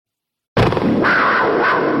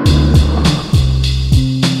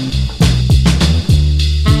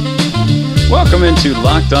Welcome into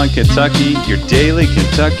Locked On Kentucky, your daily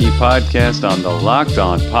Kentucky podcast on the Locked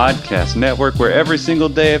On Podcast Network, where every single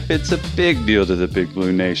day, if it's a big deal to the Big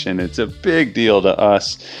Blue Nation, it's a big deal to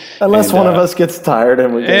us. Unless one of us gets tired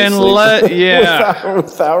and we get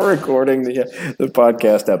without recording the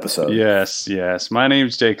podcast episode. Yes. My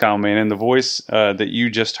name's Jay Kylman, and the voice that you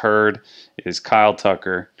just heard is Kyle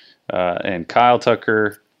Tucker. And Kyle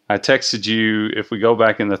Tucker, I texted you, if we go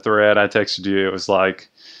back in the thread, I texted you, it was like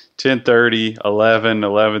 10:30, 11,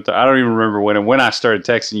 I don't even remember when I started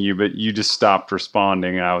texting you, but you just stopped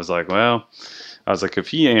responding. And I was like, if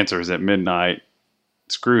he answers at midnight,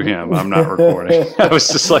 screw him. I'm not recording. I was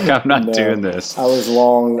just like, I'm not doing this. I was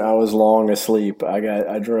long asleep.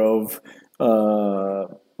 I drove, my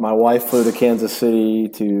wife flew to Kansas City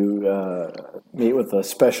to meet with a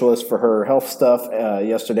specialist for her health stuff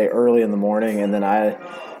yesterday early in the morning. And then I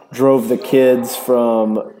drove the kids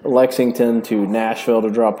from Lexington to Nashville to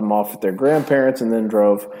drop them off with their grandparents, and then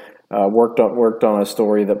worked on a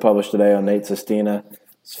story that published today on Nate Sestina's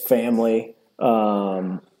family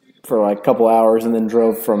for like a couple hours, and then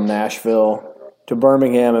drove from Nashville to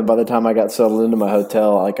Birmingham. And by the time I got settled into my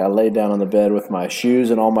hotel, I laid down on the bed with my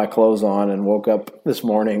shoes and all my clothes on, and woke up this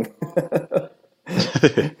morning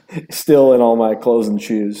still in all my clothes and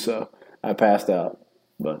shoes. So I passed out.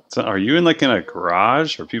 So are you in a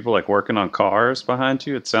garage? Are people working on cars behind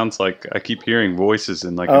you? It sounds like I keep hearing voices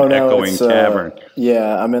in echoing cavern.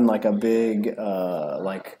 I'm in a big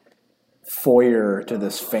foyer to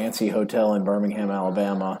this fancy hotel in Birmingham,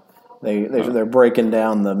 Alabama. They're breaking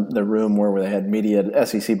down the room where they had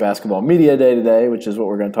SEC basketball media day today, which is what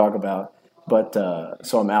we're going to talk about. But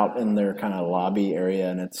so I'm out in their kind of lobby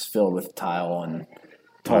area, and it's filled with tile and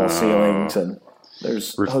tall ceilings, and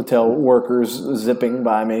there's hotel workers zipping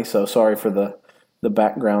by me, so sorry for the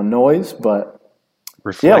background noise, but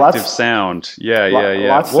reflective sound. Yeah.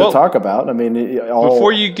 Lots to talk about. I mean,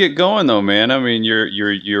 before you get going though, man, I mean,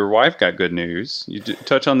 your wife got good news. You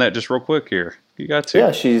touch on that just real quick here. You got to.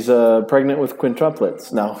 Yeah, she's pregnant with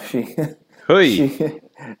quintuplets. No,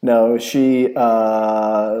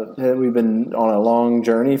 we've been on a long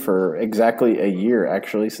journey for exactly a year,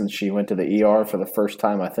 actually, since she went to the ER for the first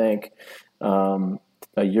time, I think.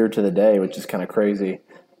 A year to the day, which is kind of crazy.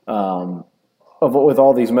 With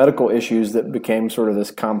all these medical issues that became sort of this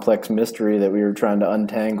complex mystery that we were trying to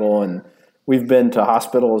untangle, and we've been to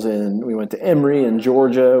hospitals we went to Emory in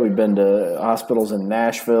Georgia, we've been to hospitals in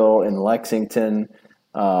Nashville, in Lexington,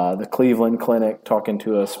 the Cleveland Clinic, talking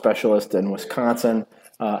to a specialist in Wisconsin,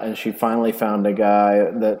 and she finally found a guy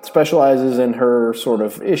that specializes in her sort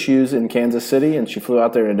of issues in Kansas City, and she flew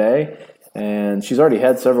out there today. And she's already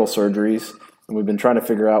had several surgeries, and we've been trying to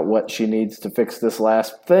figure out what she needs to fix this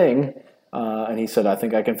last thing. And he said, I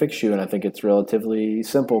think I can fix you, and I think it's relatively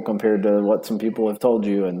simple compared to what some people have told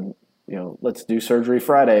you. And, let's do surgery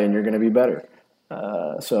Friday, and you're going to be better.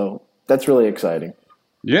 So that's really exciting.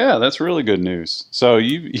 Yeah, that's really good news. So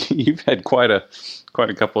you've had quite a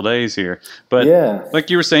couple of days here. But like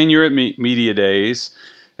you were saying, you're at media days,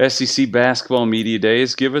 SEC basketball media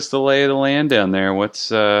days. Give us the lay of the land down there.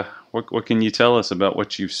 What can you tell us about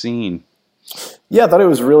what you've seen? Yeah, I thought it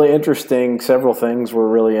was really interesting. Several things were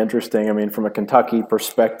really interesting. I mean, from a Kentucky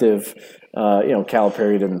perspective,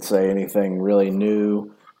 Calipari didn't say anything really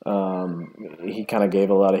new. He kind of gave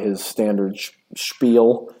a lot of his standard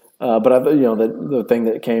spiel. But the thing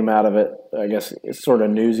that came out of it, I guess, sort of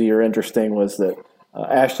newsy or interesting, was that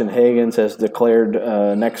Ashton Hagans has declared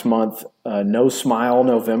next month No Smile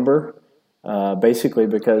November. Basically,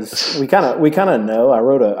 because we kind of know. I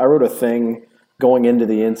wrote a thing going into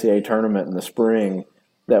the NCAA tournament in the spring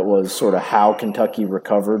that was sort of how Kentucky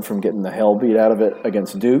recovered from getting the hell beat out of it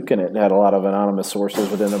against Duke, and it had a lot of anonymous sources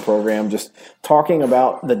within the program just talking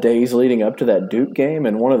about the days leading up to that Duke game.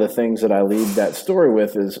 And one of the things that I lead that story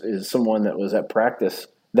with is someone that was at practice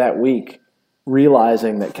that week,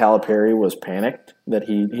 realizing that Calipari was panicked, that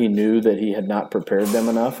he knew that he had not prepared them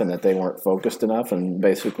enough and that they weren't focused enough, and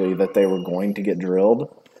basically that they were going to get drilled.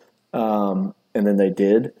 And then they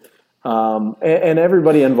did. And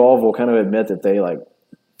everybody involved will kind of admit that they,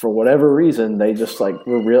 for whatever reason, they just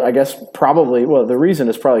were real. I guess probably, the reason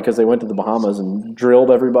is probably because they went to the Bahamas and drilled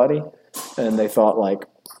everybody, and they thought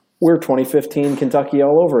we're 2015 Kentucky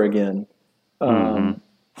all over again. And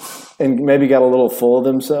maybe got a little full of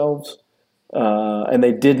themselves. And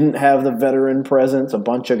they didn't have the veteran presence, a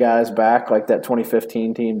bunch of guys back like that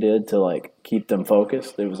 2015 team did to keep them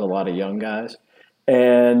focused. There was a lot of young guys,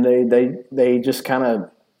 and they just kind of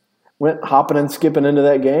went hopping and skipping into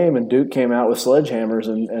that game, and Duke came out with sledgehammers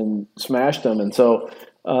and smashed them. And so,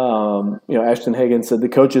 Ashton Hagans said the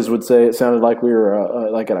coaches would say it sounded like we were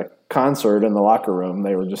at a concert in the locker room.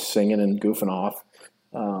 They were just singing and goofing off.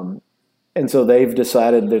 And so they've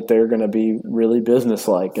decided that they're going to be really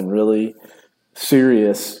businesslike and really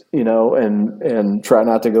serious, and try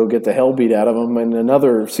not to go get the hell beat out of them in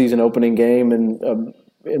another season opening game in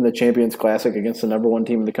the Champions Classic against the number one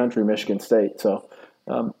team in the country, Michigan State. So,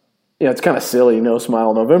 it's kind of silly, no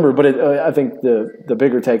smile November, but I think the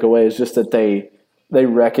bigger takeaway is just that they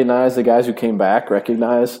recognize, the guys who came back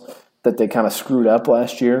recognize that they kind of screwed up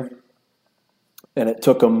last year. And it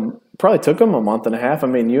probably took them a month and a half. I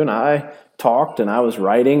mean, you and I talked, and I was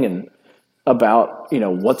writing about,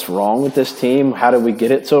 what's wrong with this team. How did we get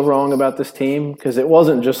it so wrong about this team? Because it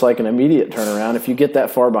wasn't just like an immediate turnaround. If you get that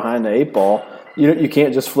far behind the eight ball, you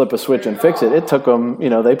can't just flip a switch and fix it. It took them,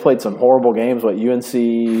 they played some horrible games.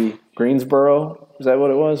 UNC Greensboro? Is that what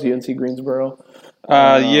it was? UNC Greensboro?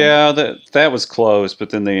 That was close, but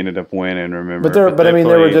then they ended up winning. Remember, but I mean,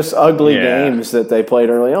 there were just ugly games that they played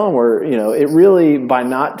early on. Where it really, by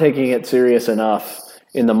not taking it serious enough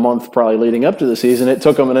in the month probably leading up to the season, it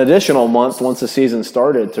took them an additional month once the season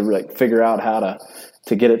started to figure out how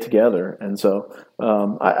to get it together. And so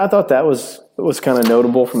I thought that was kind of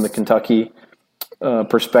notable from the Kentucky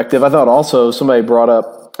perspective. I thought also somebody brought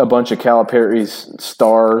up a bunch of Calipari's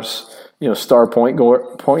stars, star point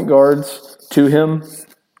guards to him.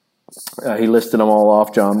 He listed them all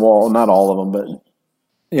off, John Wall, not all of them, but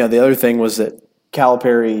the other thing was that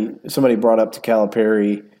Calipari, somebody brought up to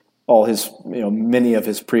Calipari all his, many of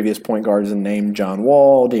his previous point guards and named John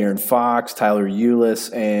Wall, De'Aaron Fox, Tyler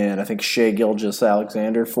Ulis, and I think Shai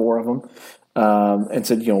Gilgeous-Alexander, 4 of them, and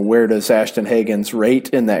said, where does Ashton Hagans rate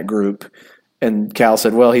in that group? And Cal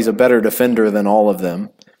said, well, he's a better defender than all of them.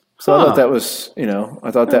 So I thought that was,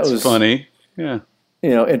 that was funny. Yeah.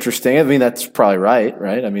 Interesting. I mean, that's probably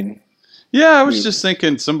right? I mean, yeah, I was just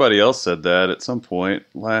thinking somebody else said that at some point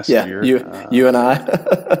last year. You and I,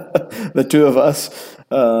 the two of us.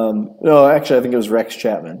 No, actually, I think it was Rex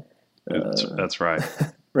Chapman. That's right.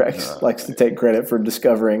 Rex likes to take credit for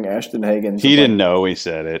discovering Ashton Hagans. He didn't know he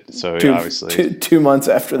said it, so obviously 2 months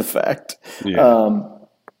after the fact. Yeah.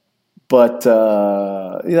 But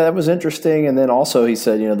that was interesting. And then also he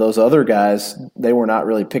said, those other guys, they were not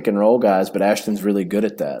really pick and roll guys, but Ashton's really good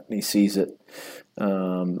at that. And he sees it,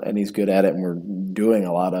 and he's good at it, and we're doing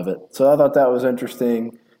a lot of it. So I thought that was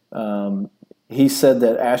interesting. He said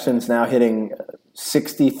that Ashton's now hitting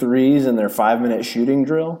 63s in their 5-minute shooting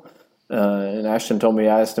drill. And Ashton told me,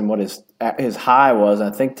 I asked him what his high was.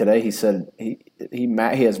 I think today he said he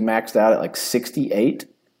has maxed out at like 68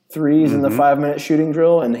 threes in the 5-minute shooting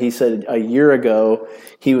drill, and he said a year ago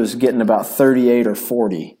he was getting about 38 or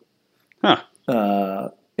 40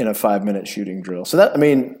 in a 5-minute shooting drill. So that, I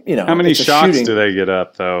mean, how many shots do they get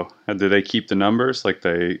up though? Do they keep the numbers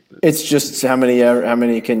It's just how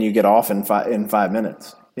many can you get off in 5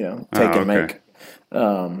 minutes? Take and make.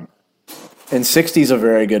 And 60 is a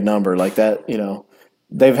very good number. Like that,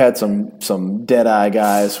 they've had some dead eye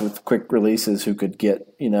guys with quick releases who could get,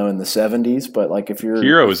 in the 70s. But like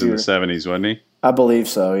Hero was in the 70s, wasn't he? I believe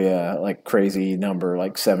so. Yeah. Like crazy number,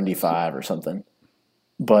 like 75 or something.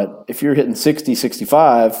 But if you're hitting 60,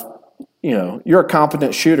 65, you're a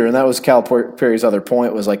competent shooter. And that was Calipari's other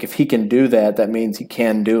point, was like, if he can do that, that means he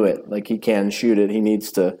can do it. Like he can shoot it. He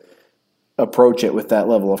needs to approach it with that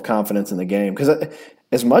level of confidence in the game. Because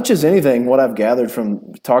as much as anything, what I've gathered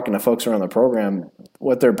from talking to folks around the program,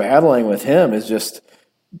 what they're battling with him is just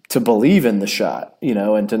to believe in the shot,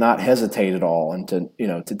 and to not hesitate at all, and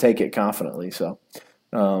to take it confidently. So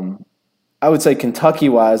I would say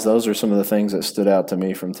Kentucky-wise, those are some of the things that stood out to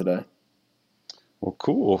me from today. Well,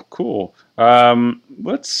 cool.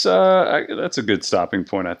 That's a good stopping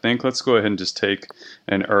point, I think. Let's go ahead and just take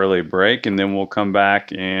an early break, and then we'll come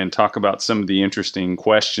back and talk about some of the interesting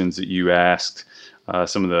questions that you asked.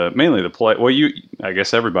 Mainly the play. Well, I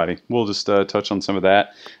guess everybody. We'll just touch on some of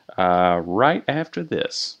that right after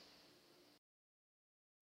this.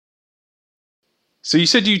 So you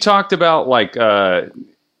said you talked about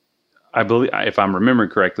I believe, if I'm remembering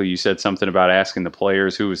correctly, you said something about asking the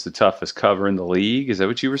players who was the toughest cover in the league. Is that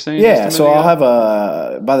what you were saying? Yeah. So I'll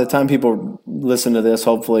have by the time people listen to this,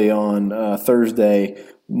 hopefully on Thursday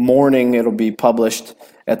morning, it'll be published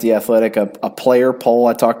at The Athletic, a player poll.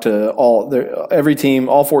 I talked to every team,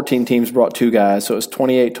 all 14 teams brought 2 guys, so it was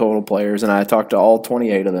 28 total players, and I talked to all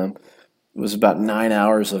 28 of them. It was about 9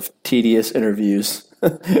 hours of tedious interviews.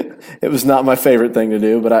 It was not my favorite thing to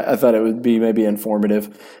do, but I thought it would be maybe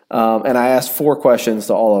informative. And I asked 4 questions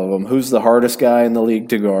to all of them. Who's the hardest guy in the league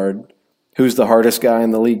to guard? Who's the hardest guy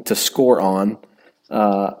in the league to score on?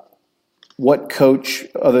 What coach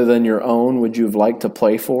other than your own would you have liked to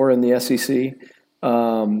play for in the SEC?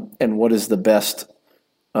 And what is the best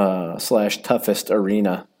 / toughest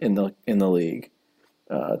arena in the league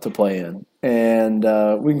to play in, and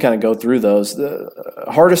we can kind of go through those. The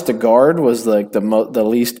hardest to guard was like the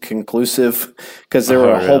least conclusive because there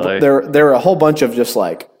were a whole bunch of just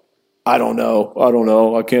like I don't know,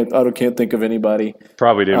 I can't think of anybody.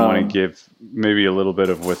 Probably didn't want to give maybe a little bit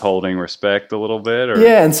of withholding respect a little bit, or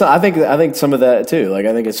yeah, and so I think some of that too. Like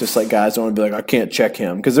I think it's just like guys don't want to be like I can't check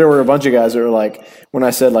him because there were a bunch of guys that were like when I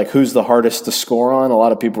said like who's the hardest to score on, a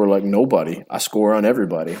lot of people were like nobody. I score on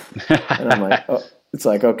everybody, and I'm like it's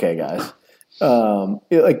like okay guys.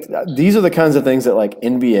 Like these are the kinds of things that like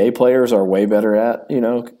NBA players are way better at,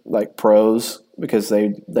 like pros because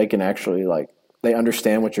they can actually like they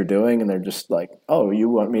understand what you're doing and they're just like, oh, you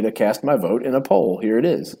want me to cast my vote in a poll? Here it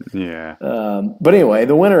is. Yeah. But anyway,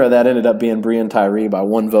 the winner of that ended up being Breein Tyree by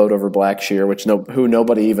 1 vote over Blackshear, which who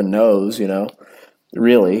nobody even knows,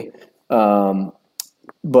 really. But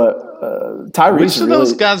Tyree. Which of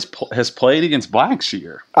those guys has played against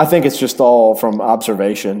Blackshear? I think it's just all from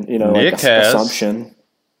observation, Nick like has. assumption.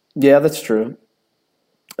 Yeah, that's true.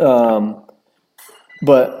 Well,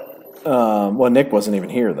 Nick wasn't even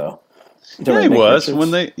here though. Yeah, he was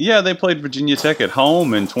Richards? They played Virginia Tech at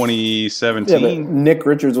home in 2017. Yeah, but Nick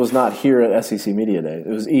Richards was not here at SEC Media Day. It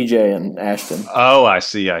was EJ and Ashton. Oh, I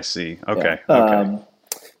see. Okay. Yeah. Okay.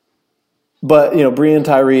 But Breein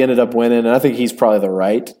Tyree ended up winning, and I think he's probably the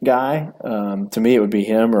right guy. To me, it would be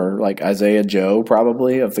him or like Isaiah Joe,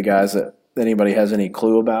 probably of the guys that anybody has any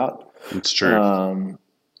clue about. It's true.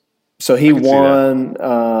 So he won.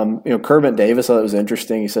 Kermit Davis, I thought it was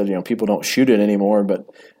interesting. He said, people don't shoot it anymore, but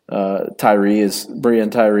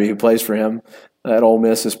Breein Tyree, who plays for him at Ole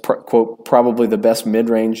Miss, is quote probably the best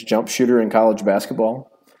mid-range jump shooter in college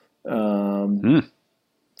basketball. So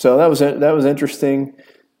that was interesting.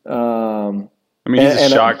 He's a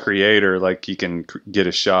shot creator. Like he can get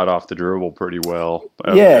a shot off the dribble pretty well.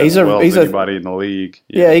 He's anybody in the league.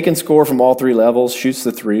 Yeah, he can score from all 3 levels. Shoots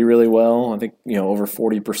the 3 really well. I think over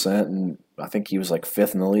 40%, and I think he was like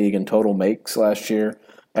 5th in the league in total makes last year.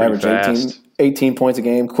 Average 18 points a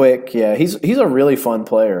game, quick. Yeah, he's a really fun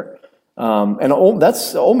player. And Ole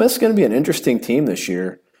Miss is going to be an interesting team this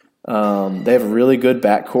year. They have a really good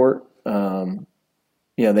backcourt.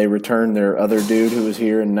 They returned their other dude who was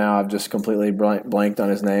here, and now I've just completely blanked on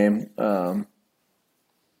his name. Anyway.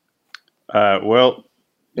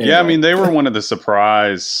 They were one of the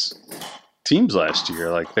surprise teams last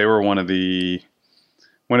year. Like they were one of the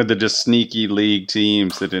just sneaky league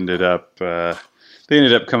teams that ended up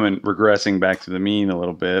regressing back to the mean a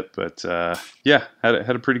little bit. But had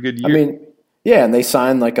a pretty good year. And they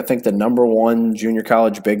signed I think the number 1 junior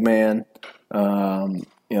college big man.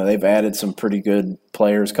 They've added some pretty good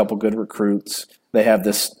players, a couple good recruits. They have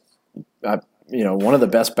this, one of the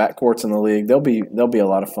best backcourts in the league. They'll be a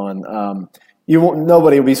lot of fun.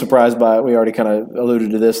 Nobody will be surprised by it. We already kind of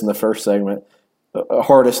alluded to this in the first segment.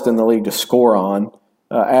 Hardest in the league to score on.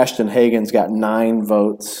 Ashton Hagen's got 9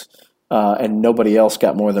 votes, and nobody else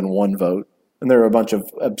got more than 1 vote. And there were a bunch of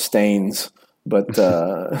abstains, but he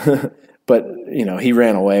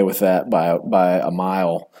ran away with that by a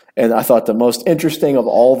mile. And I thought the most interesting of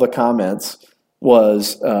all the comments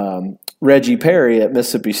was Reggie Perry at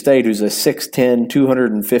Mississippi State, who's a 6'10",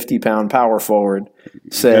 250-pound power forward.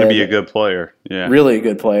 Said, going to be a good player. Yeah. Really a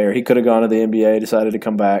good player. He could have gone to the NBA, decided to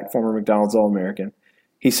come back, former McDonald's All-American.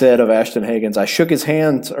 He said of Ashton Hagens, I shook his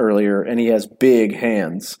hands earlier, and he has big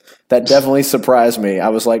hands. That definitely surprised me. I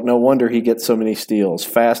was like, no wonder he gets so many steals.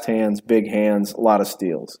 Fast hands, big hands, a lot of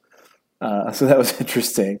steals. So that was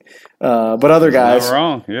interesting. But other guys, not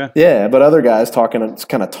wrong, yeah. Yeah, but other guys talking about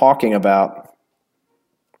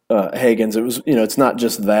Hagens. It was, it's not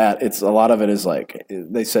just that. It's a lot of it is like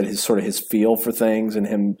they said his feel for things and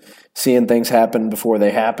him seeing things happen before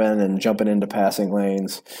they happen and jumping into passing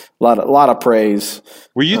lanes. A lot of praise.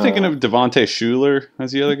 Were you thinking of Devontae Shuler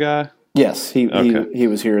as the other guy? Yes, he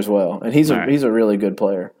was here as well, and he's a really good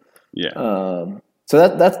player. Yeah. So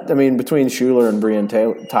that's between Shuler and Breein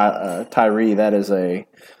Tyree, that is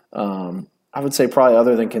I would say probably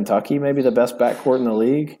other than Kentucky, maybe the best backcourt in the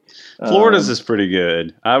league. Florida's is pretty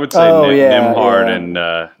good. I would say Nembhard and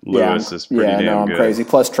Lewis is pretty damn good. I'm crazy.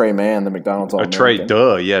 Plus Trey Mann, the McDonald's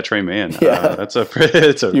All-American. Trey Mann. Yeah. That's a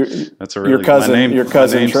really your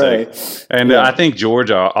cousin Trey. And I think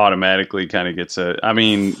Georgia automatically kind of gets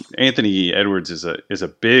Anthony Edwards is a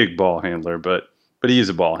big ball handler, but he is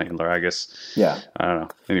a ball handler, I guess. Yeah. I don't know.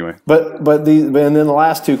 Anyway. And then the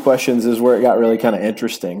last 2 questions is where it got really kind of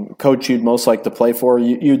interesting. Coach you'd most like to play for.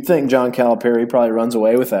 You'd think John Calipari probably runs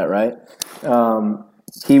away with that, right?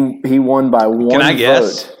 He won by one vote. Can I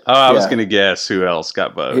guess? Oh, I was Yeah. going to guess who else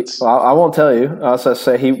got votes. I won't tell you. I'll just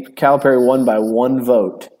say Calipari won by one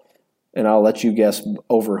vote, and I'll let you guess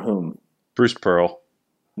over whom. Bruce Pearl.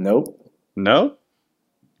 Nope. No?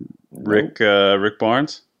 Rick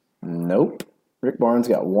Barnes? Nope. Rick Barnes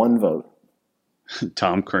got one vote.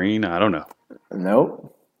 Tom Crean? I don't know.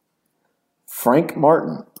 Nope. Frank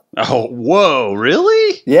Martin. Oh, whoa,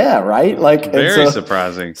 really? Yeah, right? Very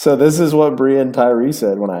surprising. So this is what Brian Tyree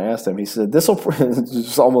said when I asked him. He said, this'll,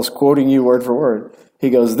 just almost quoting you word for word. He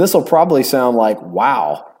goes, this'll probably sound like,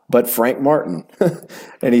 wow, but Frank Martin.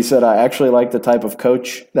 And he said, I actually like that type of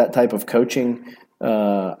coaching.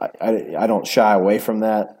 I don't shy away from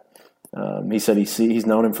that. He said he's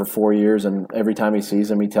known him for 4 years, and every time he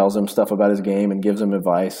sees him, he tells him stuff about his game and gives him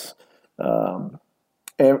advice.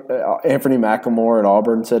 Anthony McLemore at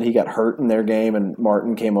Auburn said he got hurt in their game, and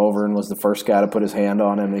Martin came over and was the first guy to put his hand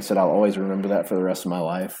on him. And he said, I'll always remember that for the rest of my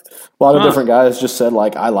life. A lot of different guys just said,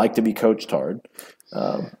 I like to be coached hard.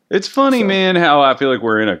 It's funny, man, how I feel like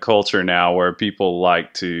we're in a culture now where people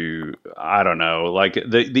like to, I don't know, like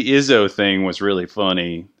the Izzo thing was really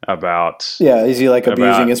funny about. Yeah, is he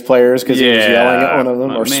abusing his players because he was yelling at one of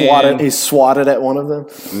them or he swatted at one of them?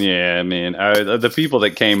 Yeah, man. The people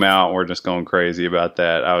that came out were just going crazy about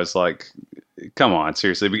that. I was like, come on,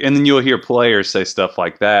 seriously. And then you'll hear players say stuff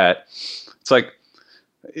like that. It's like,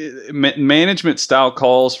 management style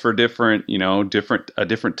calls for different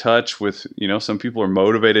touch with, some people are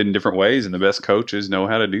motivated in different ways, and the best coaches know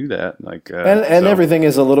how to do that. Everything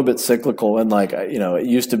is a little bit cyclical, and it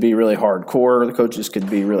used to be really hardcore. The coaches could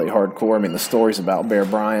be really hardcore. I mean, the stories about Bear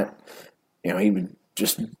Bryant, he would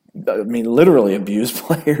just, literally abuse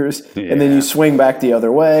players. Yeah. And then you swing back the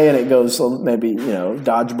other way, and it goes maybe,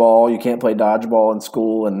 dodgeball. You can't play dodgeball in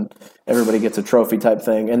school, and everybody gets a trophy type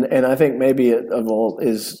thing. And I think maybe it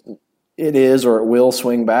is or it will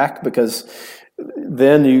swing back, because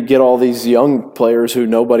then you get all these young players who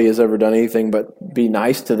nobody has ever done anything but be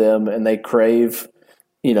nice to them, and they crave,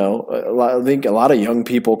 I think a lot of young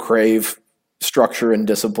people crave structure and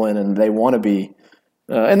discipline, and they want to be.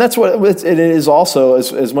 And that's what it is also,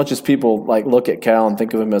 as much as people look at Cal and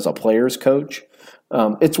think of him as a player's coach.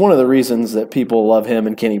 It's one of the reasons that people love him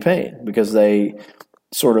and Kenny Payne, because they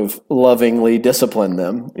sort of lovingly discipline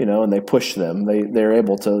them, and they push them. They're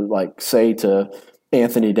able to say to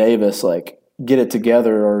Anthony Davis, get it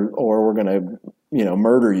together or we're going to,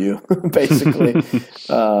 murder you, basically.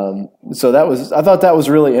 So I thought that was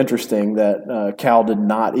really interesting that Cal did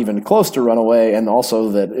not even close to run away, and also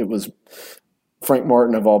that it was Frank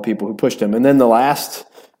Martin of all people who pushed him. And then the last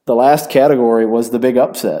category was the big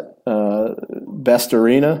upset, best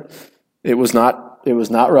arena. It was not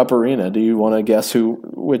Rupp Arena. Do you want to guess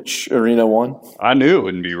which arena won? I knew it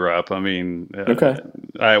wouldn't be Rupp. Okay.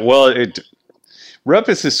 Rupp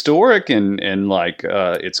is historic and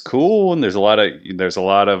it's cool, and there's a lot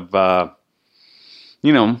of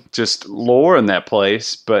just lore in that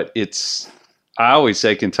place. But I always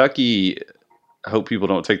say Kentucky. I hope people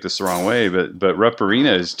don't take this the wrong way, but Rupp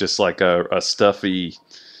Arena is just like a stuffy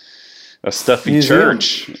museum.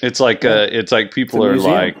 Church. It's like people are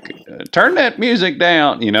like, turn that music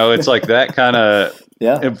down. It's like that kind of.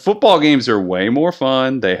 Yeah. And football games are way more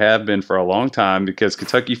fun. They have been for a long time, because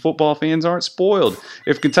Kentucky football fans aren't spoiled.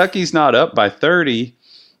 If Kentucky's not up by 30,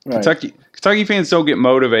 right. Kentucky fans don't get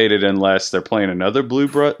motivated unless they're playing another blue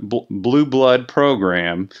blood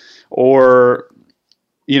program, or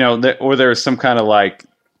or there's some kind of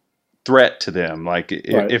threat to them.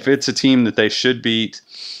 If it's a team that they should beat,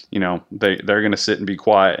 they're going to sit and be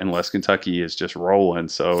quiet unless Kentucky is just rolling.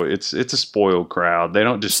 So it's a spoiled crowd. They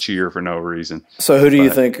don't just cheer for no reason. So who do you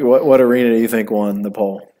think? What arena do you think won the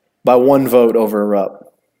poll by one vote over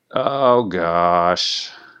Rupp? Oh gosh,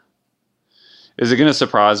 is it going to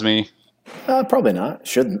surprise me? Probably not.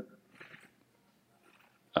 Shouldn't.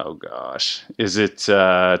 Oh gosh, is it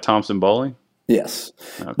Thompson Bowling? Yes,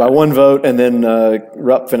 okay. By one vote, and then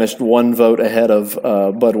Rupp finished one vote ahead of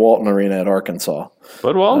Bud Walton Arena at Arkansas.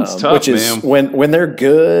 Bud Walton's tough, which is man. When they're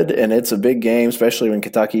good and it's a big game, especially when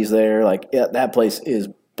Kentucky's there. That place is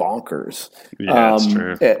bonkers. Yeah, that's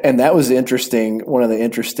true. And that was interesting. One of the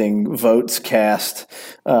interesting votes cast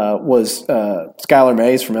was Skylar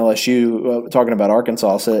Mays from LSU talking about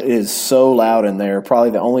Arkansas. Said it is so loud in there.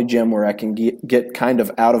 Probably the only gym where I can get kind of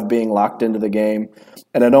out of being locked into the game.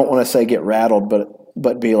 And I don't want to say get rattled,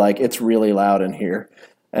 but be like, it's really loud in here.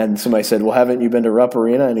 And somebody said, well, haven't you been to Rupp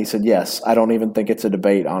Arena? And he said, yes. I don't even think it's a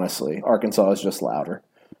debate, honestly. Arkansas is just louder.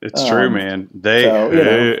 It's true, man.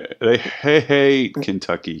 They hate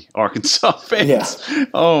Kentucky, Arkansas fans. Yeah.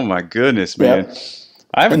 Oh my goodness, man. Yep.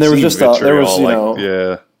 I haven't and there seen was just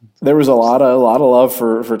vitriol. There was a lot of love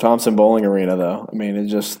for Thompson Bowling Arena, though. I mean, it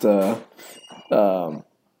just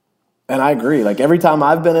and I agree. Like every time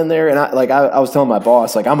I've been in there, and I was telling my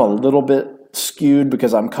boss, like I'm a little bit skewed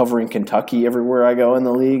because I'm covering Kentucky everywhere I go in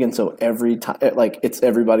the league, and so every time, like it's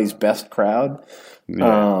everybody's best crowd.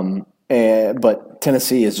 Yeah. But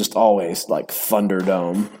Tennessee is just always like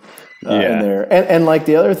Thunderdome in there. And like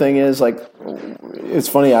the other thing is like, it's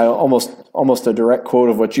funny. I almost a direct quote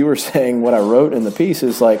of what you were saying. What I wrote in the piece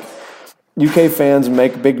is like, UK fans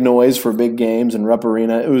make big noise for big games, and Rupp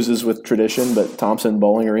Arena oozes with tradition, but Thompson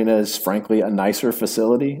Bowling Arena is frankly a nicer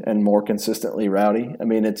facility and more consistently rowdy. I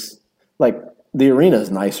mean, it's like the arena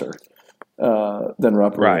is nicer than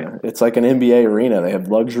Rupp Arena. It's like an NBA arena. They have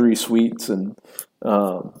luxury suites, and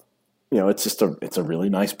it's just it's a really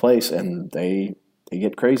nice place, and they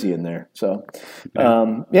get crazy in there. So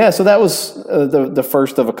so that was the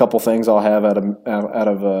first of a couple things I'll have out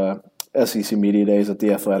of SEC Media Days at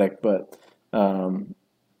the Athletic, but I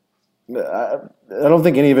don't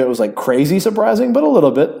think any of it was like crazy surprising, but a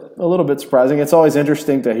little bit surprising. It's always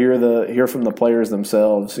interesting to hear from the players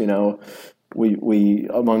themselves. You know, we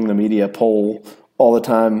among the media poll all the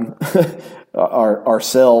time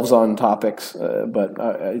ourselves on topics, but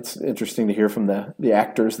it's interesting to hear from the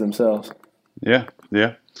actors themselves. Yeah.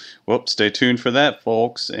 Well, stay tuned for that,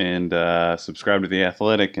 folks, and subscribe to The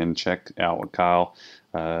Athletic and check out what Kyle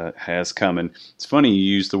has coming. It's funny you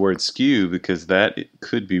use the word skew because that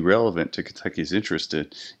could be relevant to Kentucky's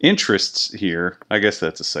interests here. I guess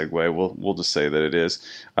that's a segue. We'll just say that it is.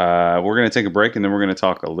 We're going to take a break, and then we're going to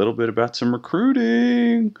talk a little bit about some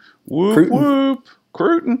recruiting. Whoop.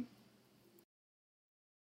 Recruiting.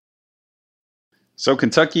 So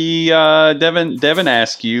Kentucky, Devin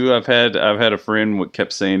Askew. I've had a friend who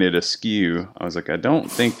kept saying it askew. I was like, I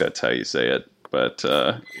don't think that's how you say it, but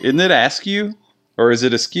isn't it Askew or is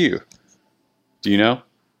it askew? Do you know?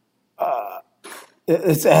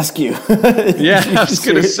 It's Askew. Yeah, I was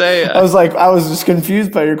gonna say. I was just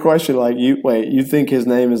confused by your question. Like, you think his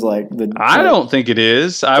name is like the? I don't think it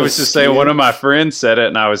is. I was just saying one of my friends said it,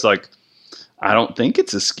 and I was like, I don't think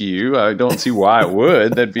it's askew. I don't see why it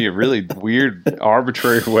would. That'd be a really weird,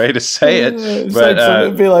 arbitrary way to say it. But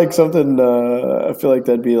it'd be like something. I feel like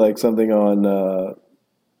that'd be like something on.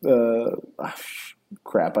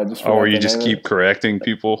 Crap! I just. Or you just keep correcting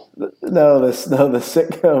people. No, the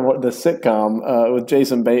sitcom with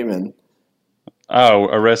Jason Bateman. Oh,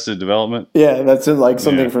 Arrested Development. Yeah, that's in like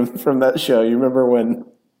something from that show. You remember when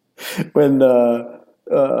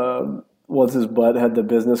what's his butt had the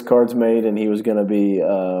business cards made, and he was going to be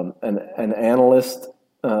an analyst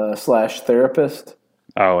 / therapist.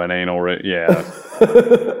 Oh, an anal, yeah,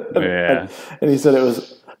 yeah. And he said it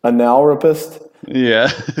was a nalrapist. Yeah,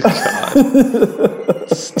 God,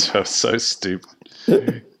 so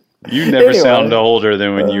stupid. You never sound older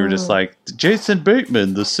than when you were just like Jason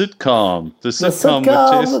Bateman, the sitcom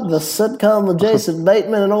with Jason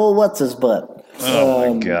Bateman and old what's his butt. Oh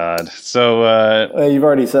my God! So you've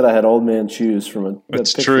already said I had old man shoes from a.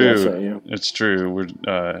 It's true. It's true. We're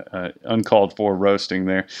uncalled for roasting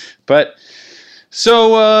there, but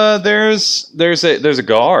so there's a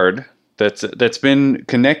guard that's been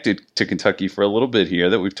connected to Kentucky for a little bit here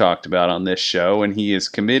that we've talked about on this show, and he is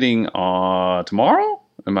committing tomorrow.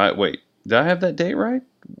 Wait, did I have that date right?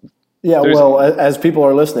 Yeah. As people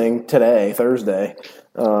are listening today, Thursday.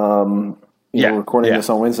 We're recording this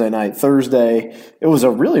on Wednesday night. Thursday, it was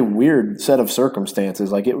a really weird set of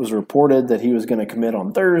circumstances. Like, it was reported that he was going to commit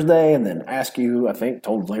on Thursday, and then Askew, I think,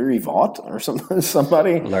 told Larry Vaught or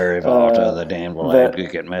somebody. Larry Vaught of the Danville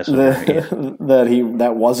Advocate Messenger.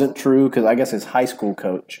 That wasn't true, because I guess his high school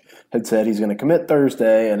coach had said he's going to commit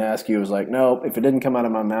Thursday, and Askew was like, no, if it didn't come out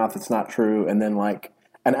of my mouth, it's not true. And then, like,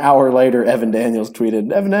 an hour later, Evan Daniels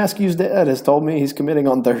tweeted, Evan Askew's dad has told me he's committing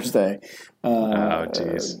on Thursday. Oh,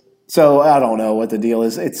 jeez. So I don't know what the deal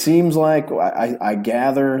is. It seems like I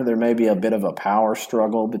gather there may be a bit of a power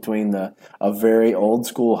struggle between a very old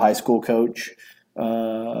school high school coach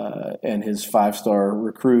and his 5-star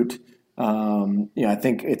recruit. I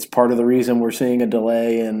think it's part of the reason we're seeing a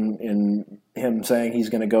delay in him saying he's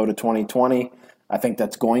going to go to 2020. I think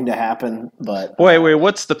that's going to happen, but wait,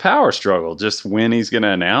 what's the power struggle? Just when he's going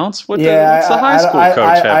to announce? What's the high school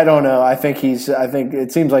coach have? I don't know. I think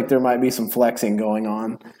it seems like there might be some flexing going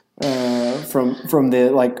on. From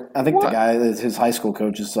the I think the guy, his high school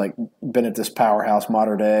coach, has like been at this powerhouse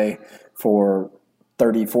Mater Dei for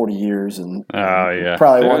 30, 40 years, and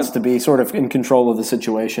probably wants to be sort of in control of the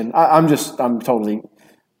situation. I'm totally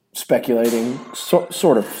speculating,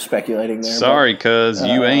 sort of speculating there. Sorry, cuz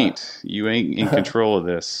you ain't in control of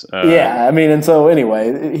this. I mean, and so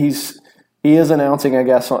anyway, he's he is announcing, I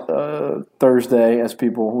guess, Thursday as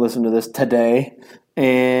people listen to this today,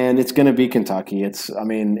 and it's going to be Kentucky.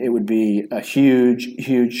 It would be a huge,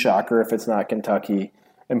 huge shocker if it's not Kentucky.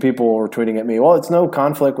 And people were tweeting at me, well, it's no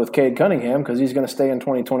conflict with Cade Cunningham because he's going to stay in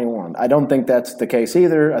 2021. I don't think that's the case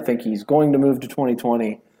either. I think he's going to move to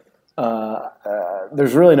 2020.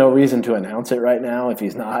 There's really no reason to announce it right now if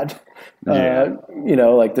he's not.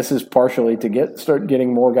 This is partially to start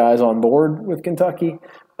getting more guys on board with Kentucky.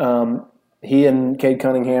 He and Cade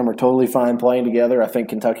Cunningham are totally fine playing together. I think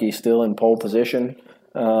Kentucky's still in pole position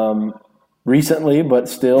recently, but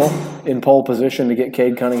still in pole position to get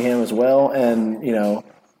Cade Cunningham as well. And,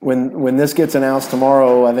 when this gets announced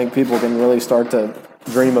tomorrow, I think people can really start to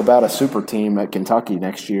dream about a super team at Kentucky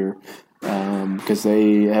next year because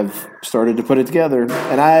they have started to put it together.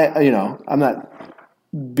 And I'm not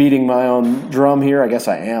beating my own drum here. I guess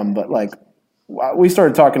I am, but we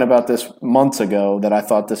started talking about this months ago that I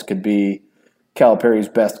thought this could be Calipari's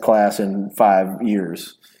best class in 5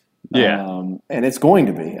 years. Yeah. And it's going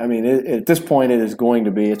to be. At this point, it is going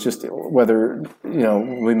to be. It's just whether,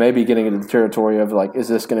 we may be getting into the territory of is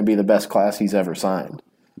this going to be the best class he's ever signed?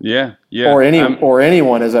 Yeah. Or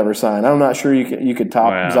anyone has ever signed. I'm not sure you could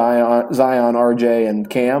top Zion, RJ, and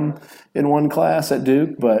Cam in one class at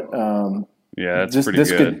Duke, but that's pretty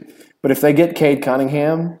good. But if they get Cade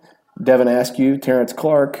Cunningham, Devin Askew, Terrence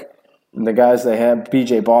Clark, and the guys they have,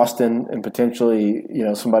 BJ Boston, and potentially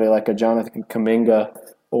somebody like a Jonathan Kuminga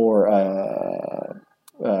or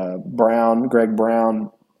Greg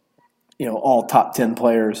Brown, all top 10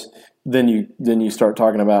 players, then you start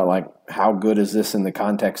talking about how good is this in the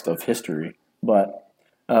context of history. But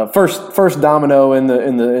first domino in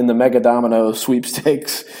the mega domino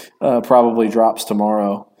sweepstakes probably drops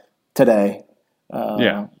today.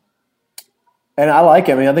 And I like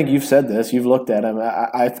him. I think you've said this. You've looked at him.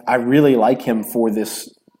 I really like him for this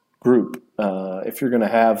group. If you're going to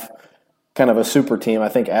have kind of a super team, I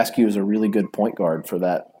think Askew is a really good point guard for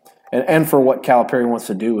that, and for what Calipari wants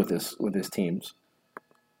to do with his teams.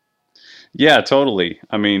 Yeah, totally.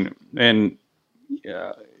 As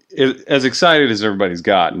excited as everybody's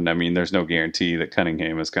gotten, there's no guarantee that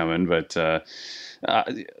Cunningham is coming, but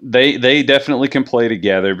they definitely can play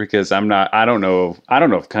together because I don't know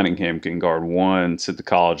if Cunningham can guard once at the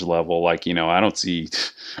college level. I don't see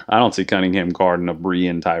Cunningham guarding a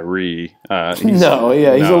Breein Tyree. He's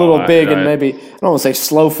a little big and maybe, I don't want to say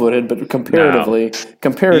slow-footed, but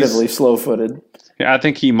comparatively slow-footed. I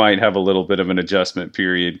think he might have a little bit of an adjustment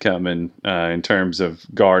period coming in terms of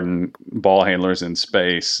guarding ball handlers in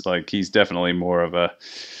space. He's definitely more of a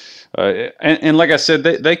and like I said,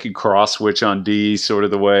 they could cross switch on D sort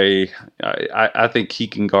of the way I think he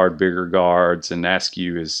can guard bigger guards, and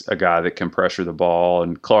Askew is a guy that can pressure the ball,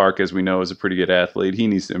 and Clark, as we know, is a pretty good athlete. He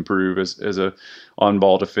needs to improve as a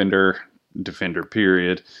on-ball defender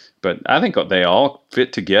period. But I think they all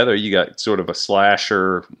fit together. You got sort of a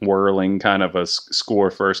slasher, whirling kind of a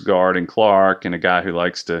score first guard in Clark, and a guy who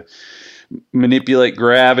likes to manipulate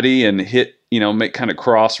gravity and hit, make kind of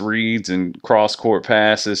cross reads and cross court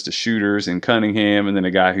passes to shooters in Cunningham, and then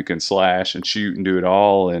a guy who can slash and shoot and do it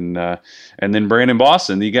all. And then Brandon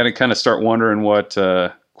Boston. You got to kind of start wondering what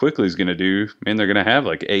Quickly's going to do. Man, they're going to have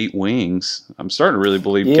 8 wings. I'm starting to really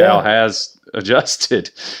believe Cal has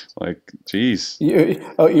adjusted. Geez.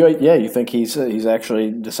 You think he's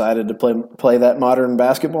actually decided to play that modern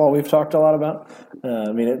basketball we've talked a lot about?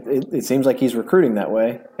 It seems like he's recruiting that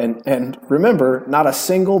way. And remember, not a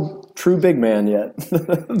single true big man yet. That's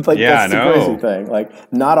the crazy thing.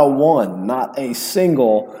 Not a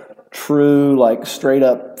single true straight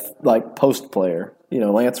up post player.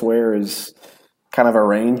 Lance Ware is kind of a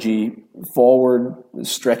rangy forward,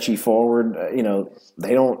 stretchy forward.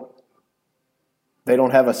 They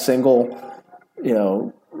don't have a single,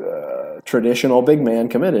 traditional big man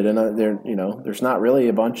committed, and there's not really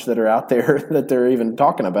a bunch that are out there that they're even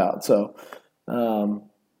talking about. So, no,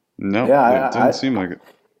 it doesn't seem like it.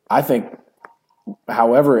 I think,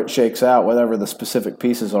 however it shakes out, whatever the specific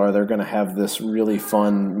pieces are, they're going to have this really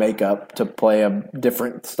fun makeup to play a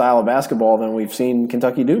different style of basketball than we've seen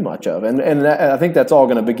Kentucky do much of. And I think that's all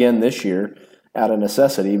going to begin this year out of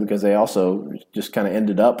necessity because they also just kind of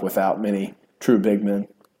ended up without many true big men.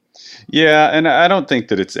 Yeah, and I don't think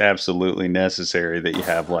that it's absolutely necessary that you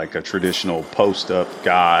have a traditional post-up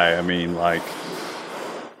guy.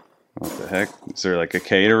 What the heck? Is there a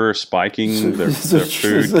caterer spiking their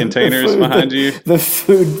food containers behind you? The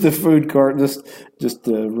food cart just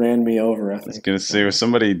ran me over, I think. I was going to say, was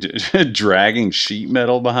somebody dragging sheet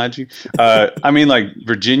metal behind you?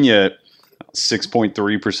 Virginia,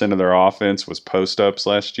 6.3% of their offense was post-ups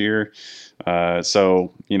last year.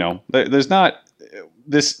 So, there's not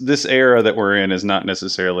this era that we're in is not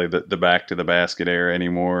necessarily the back to the basket era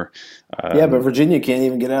anymore. Yeah, but Virginia can't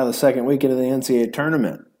even get out of the second weekend of the NCAA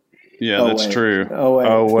tournament. Yeah, that's true.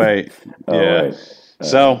 Oh, wait. Yeah.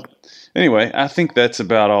 So, anyway, I think that's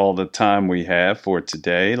about all the time we have for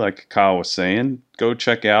today. Like Kyle was saying, go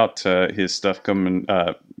check out his stuff coming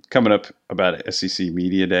up about SEC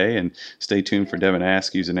Media Day, and stay tuned for Devin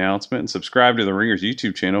Askew's announcement, and subscribe to the Ringers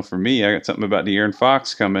YouTube channel. For me, I got something about De'Aaron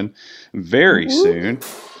Fox coming very soon.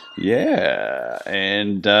 Yeah,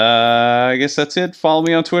 and I guess that's it. Follow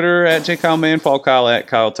me on Twitter at JKyleMan. Follow Kyle at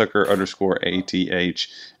KyleTucker_ATH,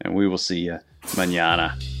 and we will see you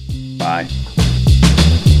mañana. Bye.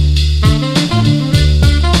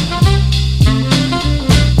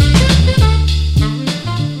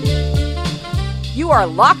 You are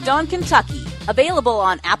Locked On Kentucky, available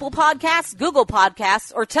on Apple Podcasts, Google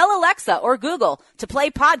Podcasts, or tell Alexa or Google to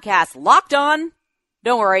play podcast Locked On.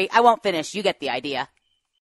 Don't worry, I won't finish. You get the idea.